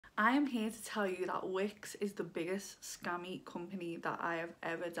I am here to tell you that Wickes is the biggest scammy company that I have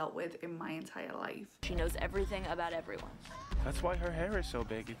ever dealt with in my entire life. She knows everything about everyone. That's why her hair is so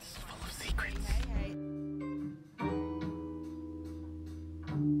big. It's full of secrets.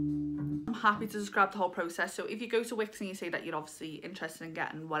 I'm happy to describe the whole process. So if you go to Wickes and you say that you're obviously interested in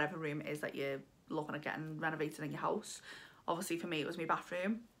getting whatever room it is that you're looking at getting renovated in your house, obviously for me it was my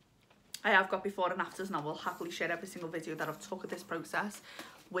bathroom. I have got before and afters, and I will happily share every single video that I've took of this process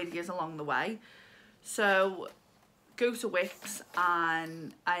with you along the way. So go to Wickes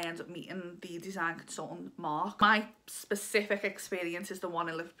and I end up meeting the design consultant Mark. My specific experience is the one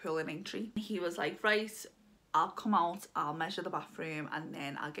in Liverpool in Aintree. He was like, right, I'll come out, I'll measure the bathroom, and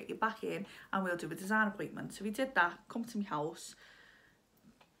then I'll get you back in and we'll do a design appointment. So we did that, come to my house,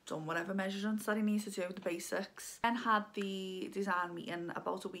 done whatever measurements that he needs to do, the basics. Then had the design meeting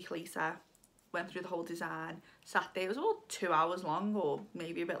about a week later, went through the whole design, sat there. It was about 2 hours long or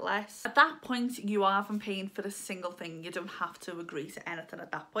maybe a bit less. At that point, you aren't paying for a single thing. You don't have to agree to anything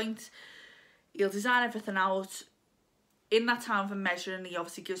at that point. He'll design everything out. In that time for measuring, he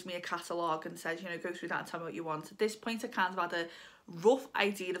obviously gives me a catalogue and says, you know, go through that and tell me what you want. At this point, I kind of had a rough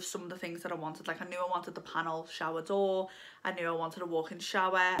idea of some of the things that I wanted. Like, I knew I wanted the panel shower door. I knew I wanted a walk-in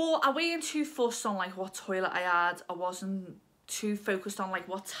shower. But I wasn't too fussed on, like, what toilet I had. I wasn't too focused on, like,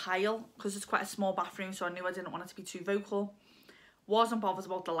 what tile, because it's quite a small bathroom, so I knew I didn't want it to be too vocal. Wasn't bothered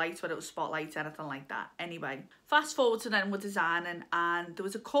about the lights, whether it was spotlights, anything like that. Anyway, fast forward to then we're designing, and there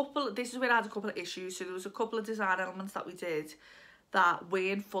was a couple, this is where I had a couple of issues. So there was a couple of design elements that we did that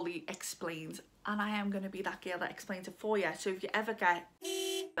weren't fully explained, and I am going to be that girl that explains it for you. So if you ever get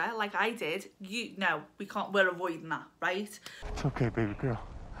like I did, you know, we're avoiding that, right? It's okay, baby girl.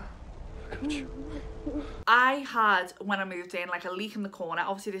 I had, when I moved in, like a leak in the corner.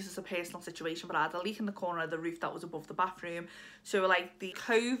 Obviously this is a personal situation, but I had a leak in the corner of the roof that was above the bathroom. So like the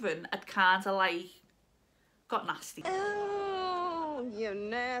coving had kind of like got nasty. Oh, you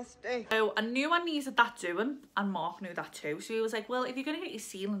nasty. So I knew I needed that doing, and Mark knew that too. So he was like, well, if you're going to get your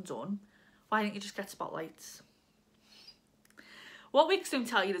ceiling done, why don't you just get spotlights? What Wickes don't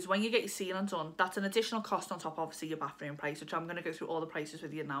tell you is when you get your ceiling done, that's an additional cost on top, obviously, your bathroom price, which I'm going to go through all the prices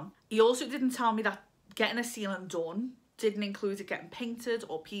with you now. He also didn't tell me that getting a ceiling done didn't include it getting painted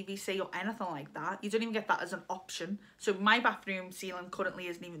or PVC or anything like that. You don't even get that as an option. So my bathroom ceiling currently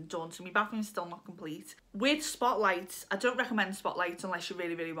isn't even done, so my bathroom's still not complete. With spotlights, I don't recommend spotlights unless you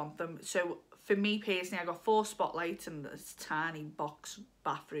really, really want them. So for me personally, I got 4 spotlights in this tiny box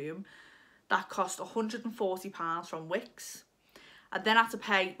bathroom. That cost £140 from Wickes. I then had to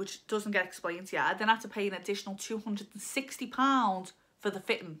pay, which doesn't get explained to you, I then had to pay an additional £260 for the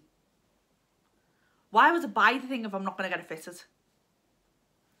fitting. Why would I buy the thing if I'm not going to get it fitted?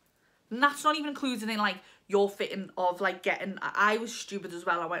 And that's not even included in, like, your fitting of, like, getting... I was stupid as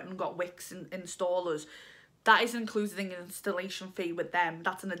well. I went and got Wickes installers. That isn't included in your installation fee with them.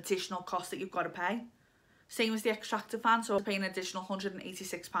 That's an additional cost that you've got to pay. Same as the extractor fan, so I was paying an additional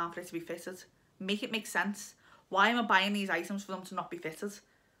 £186 for it to be fitted. Make it make sense. Why am I buying these items for them to not be fitted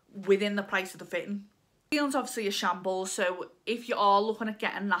within the price of the fitting? Ceiling's obviously a shambles, so if you are looking at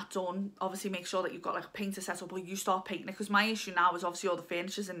getting that done, obviously make sure that you've got like a painter set up or you start painting it, because my issue now is obviously all the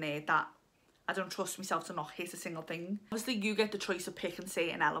furniture's in there that I don't trust myself to not hit a single thing. Obviously you get the choice of picking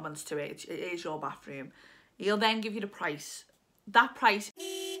certain elements to it. It is your bathroom. He'll then give you the price. That price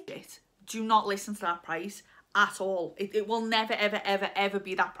is do not listen to that price at all. It will never, ever, ever, ever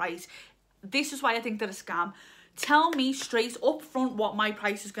be that price. This is why I think they're a scam. Tell me straight up front what my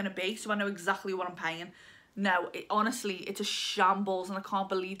price is going to be so I know exactly what I'm paying. No, honestly, it's a shambles, and I can't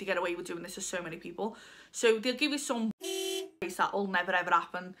believe they get away with doing this to so many people. So they'll give you some price that will never ever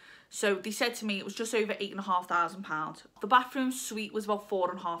happen. So they said to me it was just over £8,500. The bathroom suite was about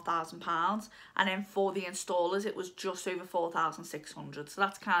 £4,500, and then for the installers it was just over £4,600. So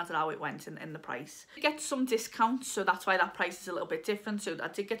that's kind of how it went in the price. I get some discounts, so that's why that price is a little bit different. So I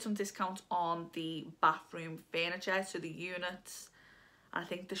did get some discounts on the bathroom furniture, so the units, and I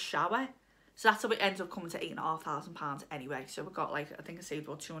think the shower. So that's how it ends up coming to £8,500 anyway. So we got, like, I think I saved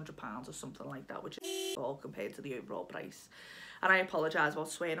about £200 or something like that, which is all compared to the overall price. And I apologise about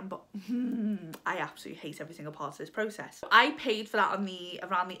swearing, but I absolutely hate every single part of this process. I paid for that on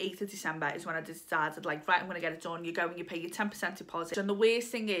around the 8th of December is when I decided, like, right, I'm going to get it done. You go and you pay your 10% deposit. And the worst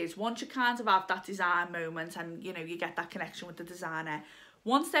thing is, once you kind of have that design moment and, you know, you get that connection with the designer,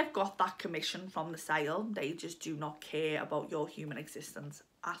 once they've got that commission from the sale, they just do not care about your human existence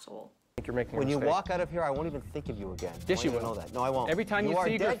at all. You're making when you walk out of here, I won't even think of you again. Yes, you will. Know that. No, I won't. Every time you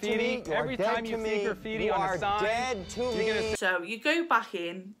see graffiti, every time you see graffiti on a sign, dead to me. So you go back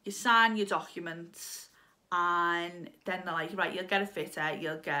in, you sign your documents, And then they're like, right, you'll get a fitter,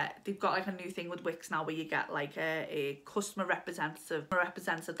 they've got like a new thing with Wickes now where you get like a customer representative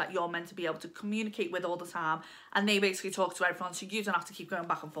that you're meant to be able to communicate with all the time, and they basically talk to everyone, so you don't have to keep going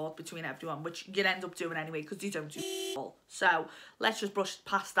back and forth between everyone, which you'd end up doing anyway because you don't do all. So let's just brush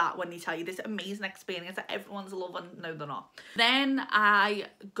past that when they tell you this amazing experience that everyone's loving. No, they're not. Then I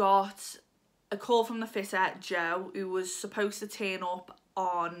got a call from the fitter, Joe, who was supposed to turn up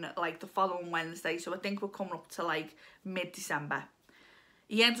on like the following Wednesday, so I think we're coming up to like mid-December.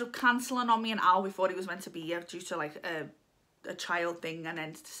 He ended up cancelling on me an hour before he was meant to be here due to like a child thing, and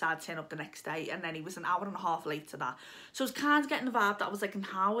then decided to turn up the next day, and then he was an hour and a half late to that. So I was kind of getting the vibe that I was like, and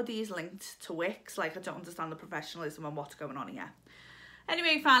how are these linked to Wickes? Like, I don't understand the professionalism and what's going on here.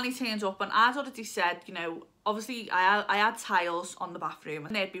 Anyway, he finally turned up, and as already said, you know, obviously I had tiles on the bathroom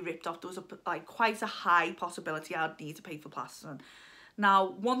and they'd be ripped off. There was like quite a high possibility I'd need to pay for plastering.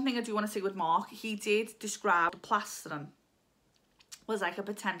 Now, one thing I do want to say with Mark, he did describe the plastering was like a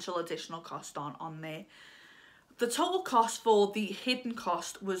potential additional cost on there. The total cost for the hidden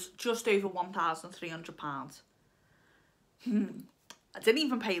cost was just over £1,300. I didn't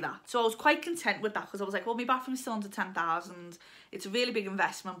even pay that. So I was quite content with that because I was like, well, my bathroom's still under 10,000. It's a really big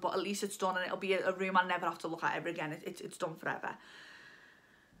investment, but at least it's done and it'll be a room I'll never have to look at ever again. It's done forever.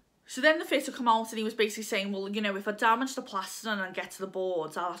 So then the fitter come out and he was basically saying, well, you know, if I damage the plastering and get to the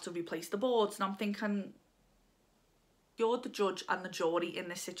boards, I'll have to replace the boards. And I'm thinking, you're the judge and the jury in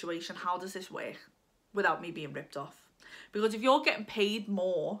this situation. How does this work without me being ripped off? Because if you're getting paid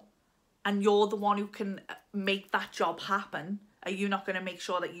more and you're the one who can make that job happen, are you not going to make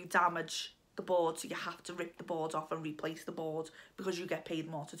sure that you damage the board, so you have to rip the boards off and replace the boards because you get paid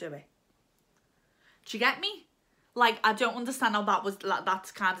more to do it? Do you get me? Like, I don't understand how that was, like,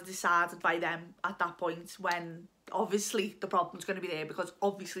 that's kind of decided by them at that point, when obviously the problem's going to be there because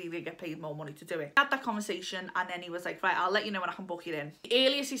obviously they get paid more money to do it. I had that conversation, and then he was like, right, I'll let you know when I can book you in. The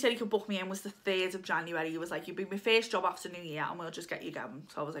earliest he said he could book me in was the 3rd of January. He was like, you'll be my first job after New Year and we'll just get you going.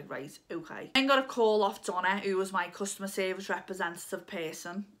 So I was like, right, okay. Then got a call off Donna, who was my customer service representative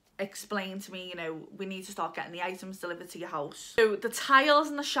person, explained to me, you know, we need to start getting the items delivered to your house. So the tiles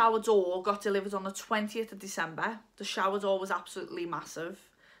and the shower door got delivered on the 20th of December. The shower door was absolutely massive.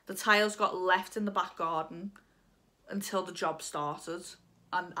 The tiles got left in the back garden until the job started,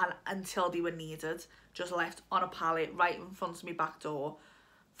 and until they were needed, just left on a pallet right in front of my back door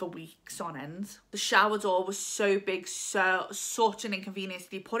for weeks on end. The shower door was so big, such an inconvenience.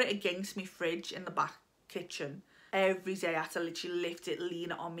 They put it against my fridge in the back kitchen. Every day I had to literally lift it,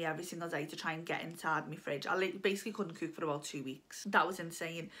 lean it on me every single day to try and get inside my fridge. I basically couldn't cook for about 2 weeks. That was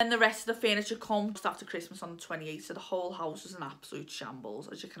insane. And the rest of the furniture come just after Christmas on the 28th, so the whole house was an absolute shambles,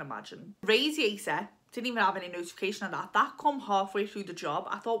 as you can imagine. Radiator, didn't even have any notification of that. That come halfway through the job.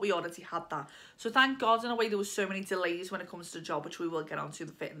 I thought we already had that. So thank God, in a way, there was so many delays when it comes to the job, which we will get onto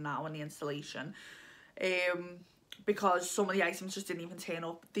the fitting now and the installation. Because some of the items just didn't even turn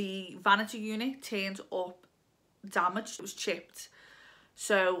up. The vanity unit turned up damaged, it was chipped,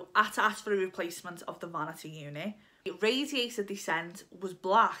 so I had to ask for a replacement of the vanity unit. The radiator descent was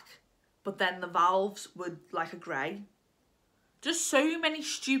black, but then the valves were like a grey. Just so many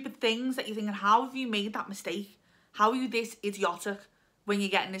stupid things that you're thinking, how have you made that mistake? How are you this idiotic when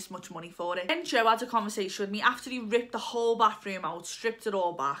you're getting this much money for it? Then Joe had a conversation with me after he ripped the whole bathroom out, stripped it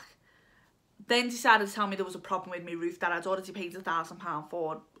all back, then decided to tell me there was a problem with my roof that I'd already paid £1,000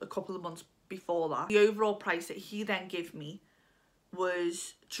 for a couple of months before that. The overall price that he then gave me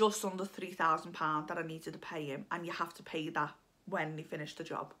was just under £3,000 that I needed to pay him, and you have to pay that when you finish the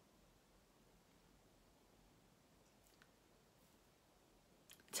job.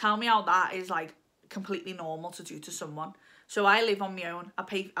 Tell me how that is like completely normal to do to someone. So I live on my own.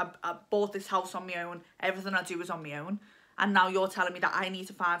 I bought this house on my own. Everything I do is on my own. And now you're telling me that I need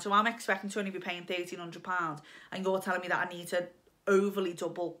to find, so I'm expecting to only be paying £1,300, and you're telling me that I need to overly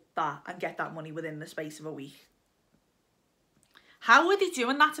double that and get that money within the space of a week. How are they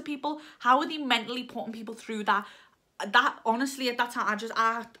doing that to people? How are they mentally putting people through that? That honestly, at that time,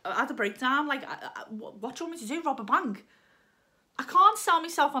 I had a breakdown. Like, what do you want me to do? Rob a bank? I can't sell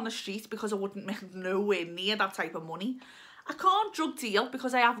myself on the street because I wouldn't make nowhere near that type of money. I can't drug deal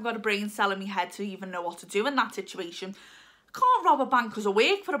because I haven't got a brain cell in my head to even know what to do in that situation. I can't rob a bank because I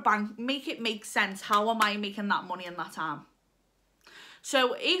work for a bank. Make it make sense. How am I making that money in that time?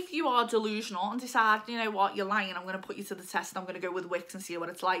 So if you are delusional and decide, you know what, you're lying, I'm going to put you to the test and I'm going to go with Wickes and see what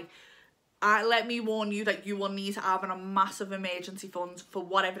it's like, let me warn you that you will need to have a massive emergency fund for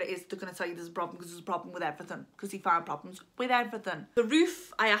whatever it is they're going to tell you there's a problem, because there's a problem with everything, because he found problems with everything. The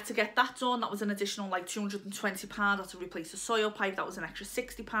roof, I had to get that done. That was an additional like £220. I had to replace the soil pipe. That was an extra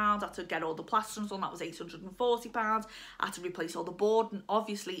 £60. I had to get all the plasterings done. That was £840. I had to replace all the board, and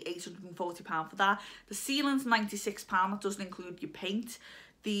obviously £840 for that. The ceiling's £96. That doesn't include your paint.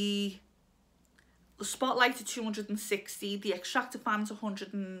 The spotlight are £260. The extractor fan's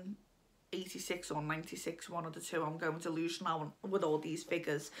 £186 or 96, one of the two. I'm going to lose now with all these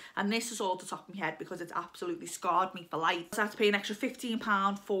figures, and this is all the top of my head because it's absolutely scarred me for life. So I had to pay an extra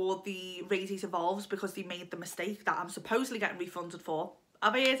 £15 for the radiator valves because they made the mistake that I'm supposedly getting refunded for.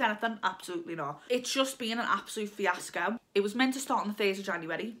 Have I heard anything? Absolutely not. It's just been an absolute fiasco. It was meant to start on the 3rd of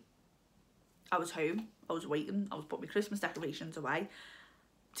January. I was home, I was waiting, I was putting my Christmas decorations away.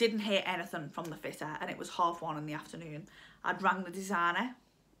 Didn't hear anything from the fitter, and it was 1:30 in the afternoon. I'd rang the designer,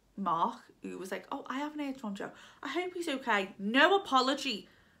 Mark, who was like, oh, I haven't heard from Joe. I hope he's okay. No apology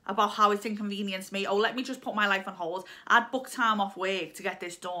about how it's inconvenienced me. Oh, let me just put my life on hold. I'd booked time off work to get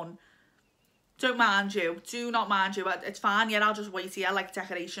this done. Don't mind you. Do not mind you. It's fine. Yeah, I'll just wait here like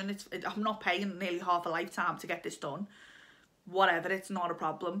decoration. I'm not paying nearly half a lifetime to get this done. Whatever, it's not a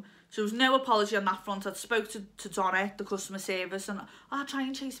problem. So there was no apology on that front. I spoke to Donna, the customer service, and I'll try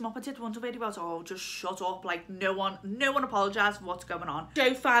and chase him up. I did wonder where he was. Oh, just shut up. Like, no one apologised for what's going on.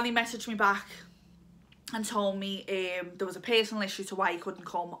 Joe finally messaged me back and told me there was a personal issue to why he couldn't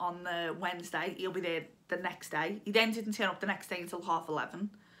come on the Wednesday. He'll be there the next day. He then didn't turn up the next day until 11:30.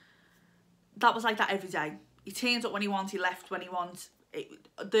 That was like that every day. He turns up when he wants, he left when he wants.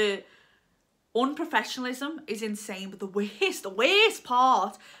 The unprofessionalism is insane, but the worst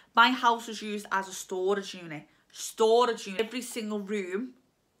part, my house was used as a storage unit. Every single room,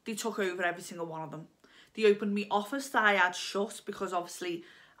 they took over every single one of them. They opened me office that I had shut because obviously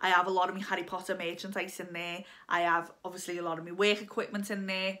I have a lot of my Harry Potter merchandise in there. I have obviously a lot of my work equipment in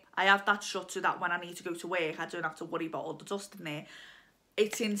there. I have that shut so that when I need to go to work, I don't have to worry about all the dust in there.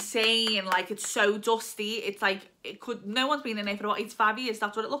 It's insane, like, it's so dusty. It's like, no one's been in there for about 85 years.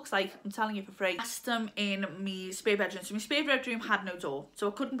 That's what it looks like. I'm telling you for free. I asked them in my spare bedroom. So my spare bedroom had no door, so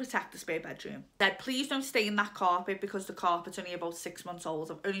I couldn't protect the spare bedroom. I said, please don't stay in that carpet because the carpet's only about 6 months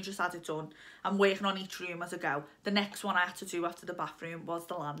old. I've only just had it done. I'm working on each room as I go. The next one I had to do after the bathroom was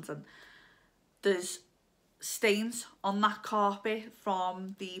the landing. There's stains on that carpet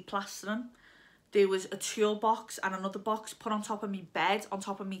from the plastering. There was a toolbox and another box put on top of me bed, on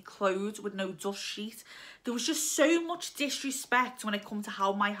top of me clothes with no dust sheet. There was just so much disrespect when it comes to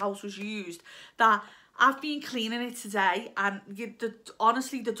how my house was used that I've been cleaning it today, and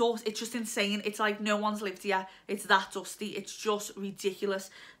honestly, the dust, it's just insane. It's like no one's lived here. It's that dusty. It's just ridiculous.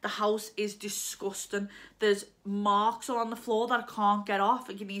 The house is disgusting. There's marks all on the floor that I can't get off,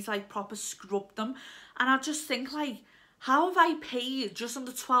 and you need to like proper scrub them. And I just think, like, how have I paid just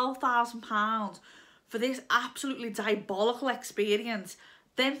under £12,000 for this absolutely diabolical experience,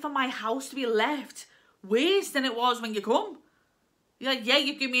 then for my house to be left worse than it was when you come? You're like, yeah,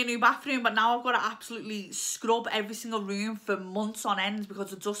 you give me a new bathroom, but now I've got to absolutely scrub every single room for months on end because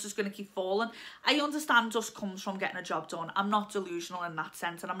the dust is going to keep falling. I understand dust comes from getting a job done. I'm not delusional in that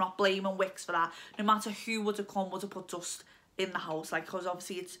sense, and I'm not blaming Wickes for that. No matter who would have come, would have put dust in the house, like, because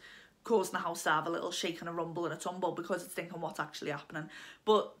obviously it's causing the house to have a little shake and a rumble and a tumble because it's thinking what's actually happening.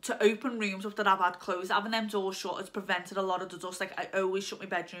 But to open rooms up that I've had closed, having them doors shut has prevented a lot of the dust. Like, I always shut my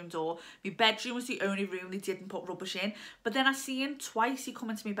bedroom door. My bedroom was the only room they didn't put rubbish in. But then I see him twice. He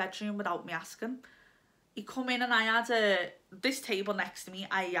come into my bedroom without me asking. He come in and I had this table next to me.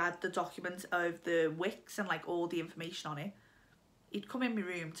 I had the document of the Wickes and like all the information on it. He'd come in my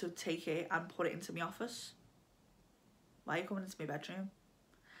room to take it and put it into my office. Why are you coming into my bedroom?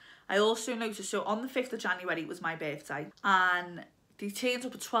 I also noticed, so on the 5th of January, it was my birthday, and they turned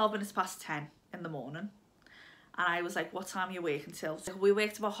up at 12 minutes past 10 in the morning, and I was like, what time are you working till? So we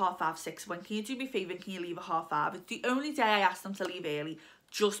worked about 5:30, 6. When can you do me a favour, can you leave at 5:30? It's the only day I asked them to leave early,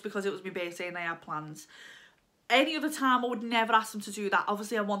 just because it was my birthday and they had plans. Any other time, I would never ask them to do that.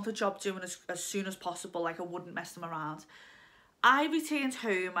 Obviously, I want the job doing as soon as possible, like I wouldn't mess them around. I returned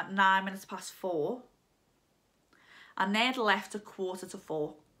home at 9 minutes past 4, and they had left at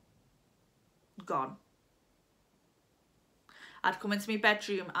 3:45. Gone. I'd come into my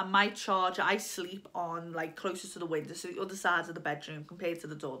bedroom and my charger, I sleep on like closest to the window, so the other side of the bedroom compared to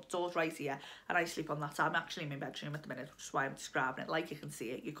the door. The door's right here and I sleep on that side. I'm actually in my bedroom at the minute, which is why I'm describing it. Like, you can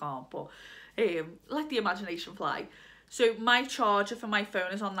see it, you can't, but let the imagination fly. So my charger for my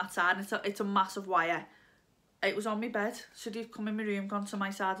phone is on that side, and it's a massive wire. It was on my bed, so they've come in my room, gone to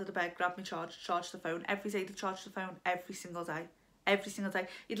my side of the bed, grabbed my charger, charged the phone. Every day they charge the phone, every single day. every single day.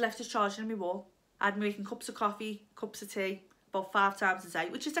 He'd left his charger in my wall. I'd been making cups of coffee, cups of tea, about 5 times a day,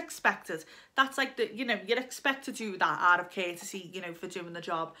 which is expected. That's like the, you know, you'd expect to do that out of courtesy, you know, for doing the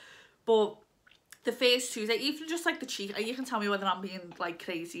job. But the first 2 days, even just like the cheek, you can tell me whether I'm being like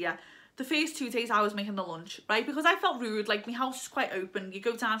crazy, yeah. The first 2 days I was making the lunch, right? Because I felt rude, like my house is quite open. You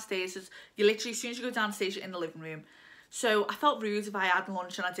go downstairs, you literally, as soon as you go downstairs, you're in the living room. So I felt rude if I had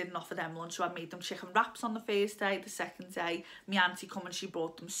lunch and I didn't offer them lunch. So I made them chicken wraps on the first day. The second day, my auntie come and she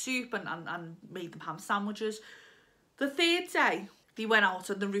brought them soup and made them ham sandwiches. The third day, they went out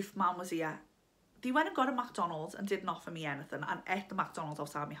and the roof man was here. They went and got a McDonald's and didn't offer me anything and ate the McDonald's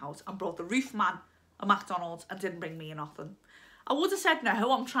outside my house and brought the roof man a McDonald's and didn't bring me nothing. I would have said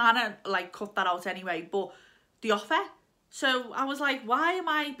no, I'm trying to like cut that out anyway, but the offer. So I was like, why am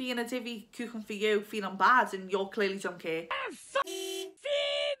I being a divvy cooking for you, feeling bad, and you're clearly don't care? I'm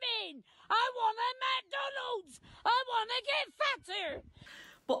fuming! I want a McDonald's! I want to get fatter!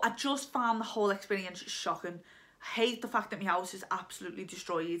 But I just found the whole experience shocking. I hate the fact that my house is absolutely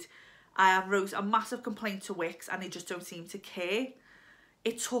destroyed. I have wrote a massive complaint to Wickes and they just don't seem to care.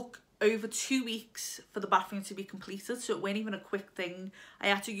 It took over 2 weeks for the bathroom to be completed, so it wasn't even a quick thing. I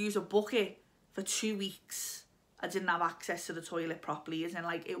had to use a bucket for 2 weeks. I didn't have access to the toilet properly, as in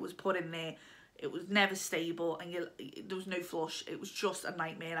like it was put in there, it was never stable, and there was no flush. It was just a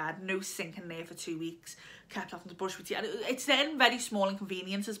nightmare. I had no sink in there for 2 weeks, kept having to brush my teeth. And it's then very small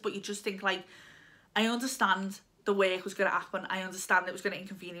inconveniences, but you just think like, I understand the work was going to happen, I understand it was going to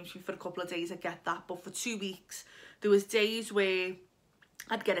inconvenience me for a couple of days, I get that, but for 2 weeks, there was days where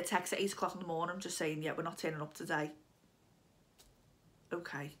I'd get a text at 8 o'clock in the morning just saying, yeah, we're not turning up today.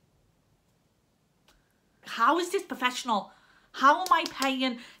 Okay. How is this professional? How am I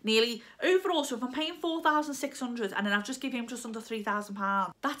paying nearly, overall, so if I'm paying 4,600 and then I've just given him just under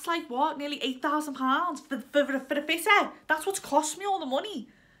 £3,000, that's like what, nearly £8,000 for the fitter. That's what's cost me all the money.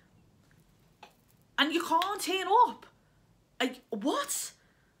 And you can't turn up. Like, what?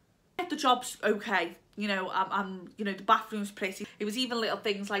 The job's okay. You know, you know, the bathroom's pretty. It was even little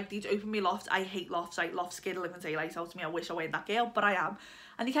things like they'd open me loft. I hate lofts. Like, lofts scare the living daylight out of me. I wish I weren't that girl, but I am.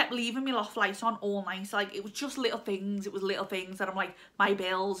 And they kept leaving me loft lights on all night. Like, it was just little things. It was little things that I'm like, my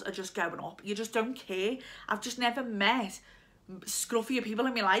bills are just going up. You just don't care. I've just never met scruffier people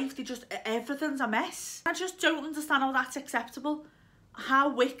in my life. They just, everything's a mess. I just don't understand how that's acceptable.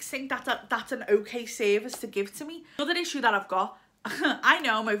 How Wickes think that's an okay service to give to me. Another issue that I've got, I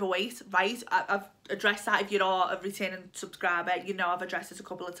know I'm overweight, right? I've addressed that. If you're a returning subscriber, you know I've addressed this a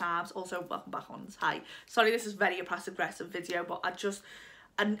couple of times. Also, welcome back on. Hi. Sorry, this is very passive aggressive video, but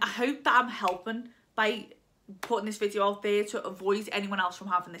and I hope that I'm helping by putting this video out there to avoid anyone else from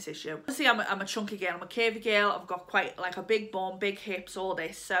having this issue. Obviously, I'm a chunky girl, I'm a curvy girl, I've got quite like a big bum, big hips, all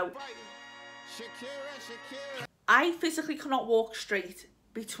this. So I physically cannot walk straight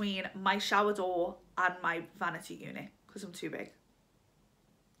between my shower door and my vanity unit because I'm too big.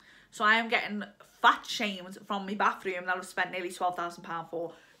 So I am getting fat shamed from my bathroom that I've spent nearly £12,000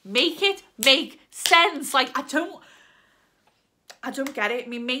 for. Make it make sense. Like, I don't get it.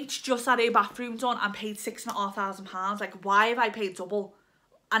 My mate's just had her bathroom done and paid £6,500. Like, why have I paid double?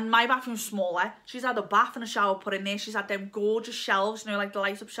 And my bathroom's smaller. She's had a bath and a shower put in there. She's had them gorgeous shelves, you know, like the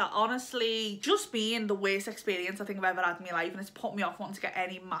light up shelf. Honestly, just being the worst experience I think I've ever had in my life, and it's put me off wanting to get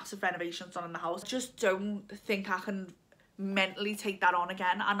any massive renovations done in the house. I just don't think I can mentally take that on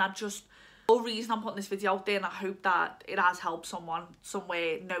again, and the whole reason I'm putting this video out there, and I hope that it has helped someone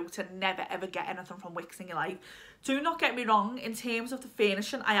somewhere, know to never ever get anything from Wickes in your life. Do not get me wrong, in terms of the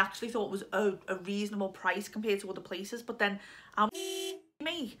furnishing, I actually thought it was a reasonable price compared to other places, but then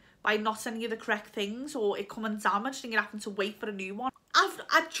me by not sending you the correct things, or it coming damaged and you're having to wait for a new one.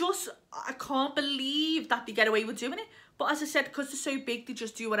 I can't believe that they get away with doing it. But as I said, because they're so big, they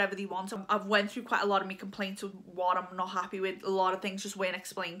just do whatever they want. I've went through quite a lot of my complaints of what I'm not happy with. A lot of things just weren't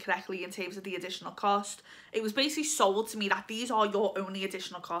explained correctly in terms of the additional cost. It was basically sold to me that these are your only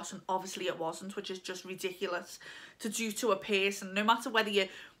additional costs, and obviously it wasn't, which is just ridiculous to do to a person. No matter whether you're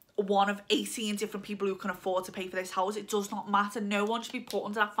one of 18 different people who can afford to pay for this house, it does not matter. No one should be put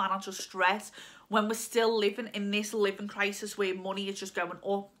under that financial stress when we're still living in this living crisis where money is just going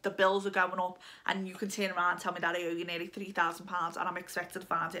up, the bills are going up, and you can turn around and tell me that I owe you nearly £3,000 and I'm expected to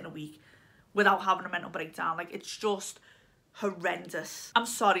find it in a week without having a mental breakdown. Like, it's just horrendous. I'm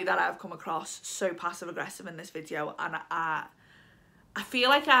sorry that I've come across so passive aggressive in this video, and I feel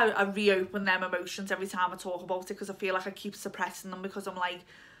like I reopen them emotions every time I talk about it, because I feel like I keep suppressing them, because I'm like,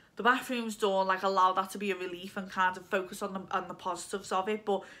 the bathroom's done, like allow that to be a relief and kind of focus on the positives of it.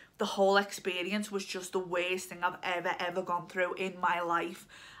 But the whole experience was just the worst thing I've ever gone through in my life.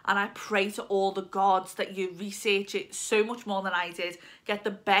 And I pray to all the gods that you research it so much more than I did. Get the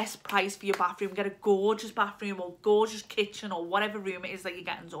best price for your bathroom. Get a gorgeous bathroom or gorgeous kitchen or whatever room it is that you're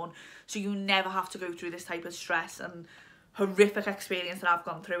getting done, so you never have to go through this type of stress and horrific experience that I've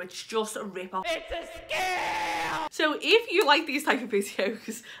gone through. It's just a rip-off. It's a scam! So if you like these type of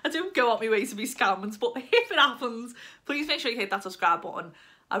videos, I don't go out my way to be scammers, but if it happens, please make sure you hit that subscribe button.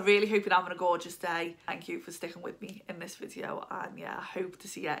 I really hope you're having a gorgeous day. Thank you for sticking with me in this video, and yeah, I hope to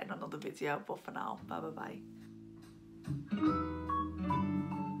see you in another video, but for now, bye bye bye.